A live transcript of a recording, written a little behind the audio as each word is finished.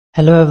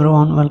Hello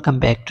everyone, welcome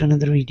back to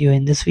another video.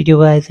 In this video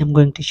guys, I'm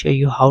going to show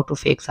you how to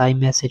fix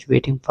iMessage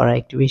waiting for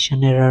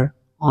activation error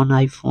on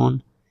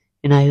iPhone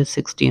in iOS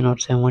 16 or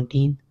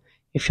 17.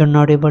 If you're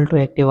not able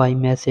to active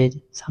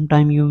iMessage,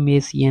 sometime you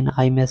may see an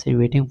iMessage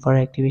waiting for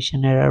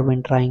activation error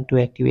when trying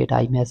to activate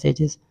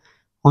iMessages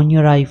on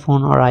your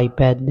iPhone or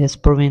iPad. This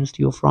prevents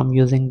you from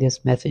using this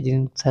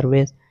messaging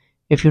service.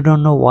 If you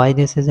don't know why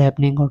this is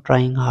happening or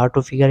trying hard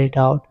to figure it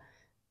out,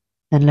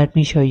 then let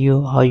me show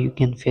you how you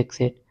can fix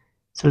it.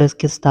 So let's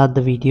get start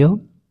the video.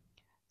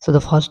 So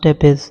the first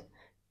step is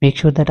make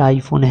sure that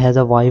iPhone has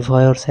a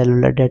Wi-Fi or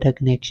cellular data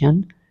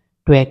connection.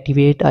 To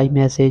activate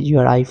iMessage,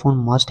 your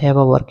iPhone must have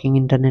a working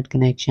internet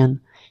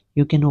connection.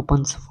 You can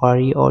open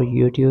Safari or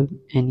YouTube,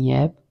 any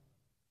app,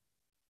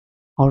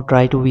 or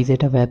try to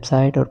visit a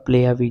website or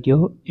play a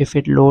video. If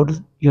it loads,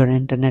 your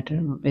internet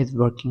is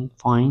working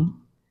fine.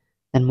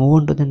 Then move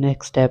on to the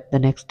next step. The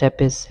next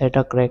step is set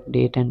a correct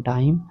date and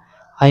time.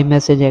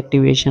 iMessage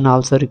activation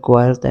also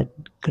requires that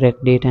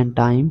correct date and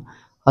time.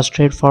 A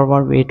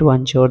straightforward way to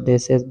ensure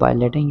this is by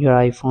letting your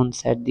iPhone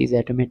set these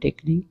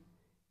automatically.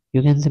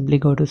 You can simply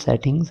go to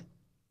settings,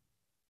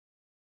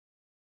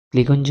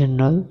 click on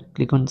general,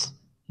 click on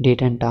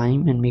date and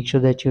time, and make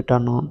sure that you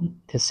turn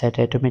on this set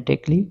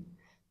automatically.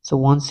 So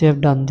once you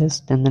have done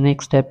this, then the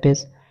next step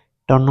is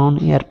turn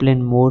on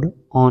airplane mode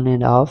on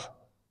and off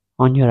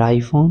on your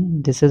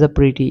iPhone. This is a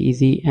pretty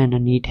easy and a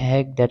neat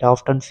hack that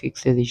often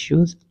fixes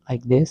issues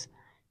like this.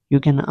 You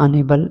can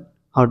enable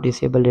or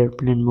disable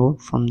airplane mode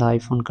from the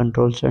iPhone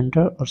control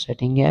center or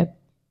setting app.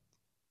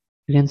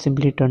 You can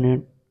simply turn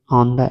it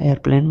on the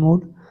airplane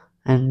mode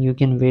and you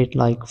can wait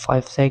like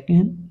 5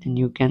 seconds and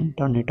you can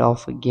turn it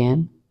off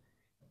again.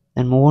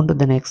 Then move on to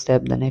the next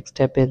step. The next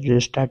step is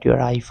restart your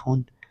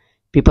iPhone.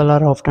 People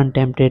are often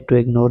tempted to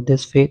ignore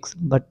this fix,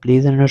 but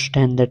please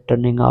understand that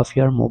turning off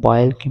your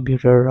mobile,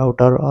 computer,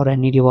 router or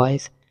any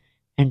device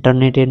and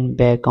turn it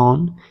back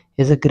on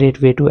is a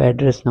great way to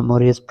address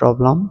memory's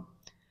problem.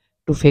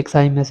 To fix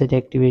iMessage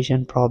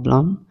activation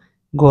problem,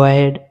 go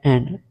ahead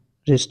and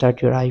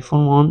restart your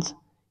iPhone once.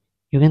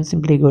 You can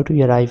simply go to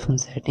your iPhone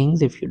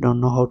settings if you don't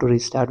know how to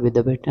restart with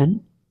the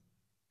button.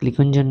 Click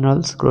on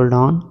general, scroll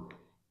down,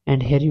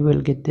 and here you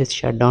will get this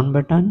shutdown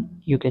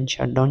button. You can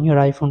shut down your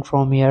iPhone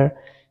from here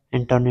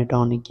and turn it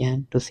on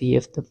again to see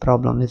if the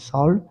problem is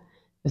solved.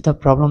 If the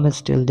problem is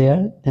still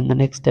there, then the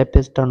next step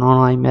is turn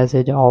on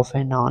iMessage off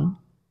and on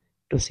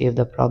to see if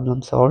the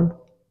problem solved.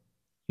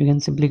 You can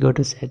simply go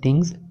to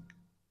settings,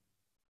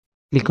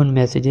 click on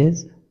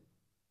messages,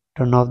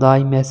 turn off the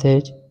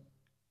iMessage,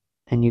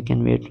 then you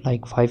can wait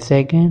like 5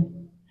 seconds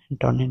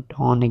and turn it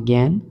on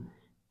again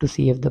to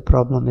see if the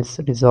problem is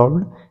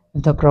resolved.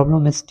 If the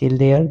problem is still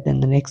there,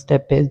 then the next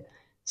step is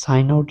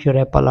sign out your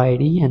Apple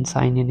ID and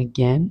sign in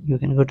again. You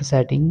can go to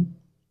setting.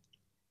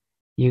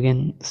 You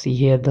can see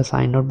here the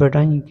sign out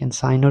button. You can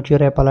sign out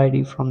your Apple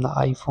ID from the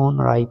iPhone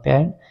or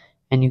iPad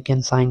and you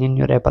can sign in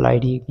your Apple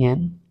ID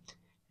again.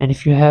 And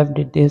if you have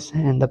did this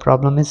and the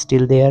problem is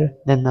still there,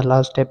 then the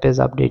last step is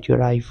update your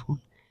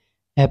iPhone.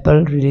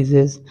 Apple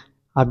releases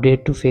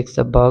update to fix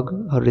the bug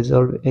or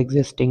resolve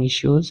existing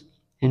issues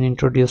and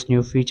introduce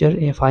new feature.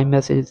 If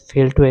iMessage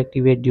failed to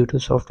activate due to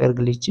software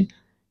glitch,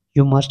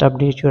 you must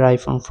update your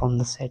iPhone from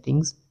the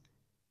settings.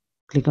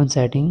 Click on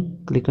setting,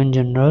 click on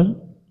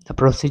general. The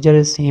procedure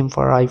is same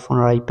for iPhone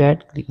or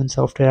iPad. Click on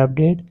software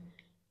update,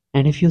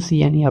 and if you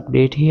see any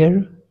update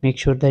here, make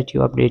sure that you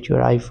update your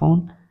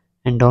iPhone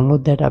and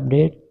download that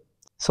update.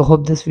 So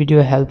hope this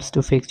video helps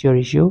to fix your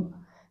issue.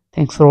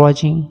 Thanks for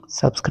watching.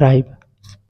 Subscribe.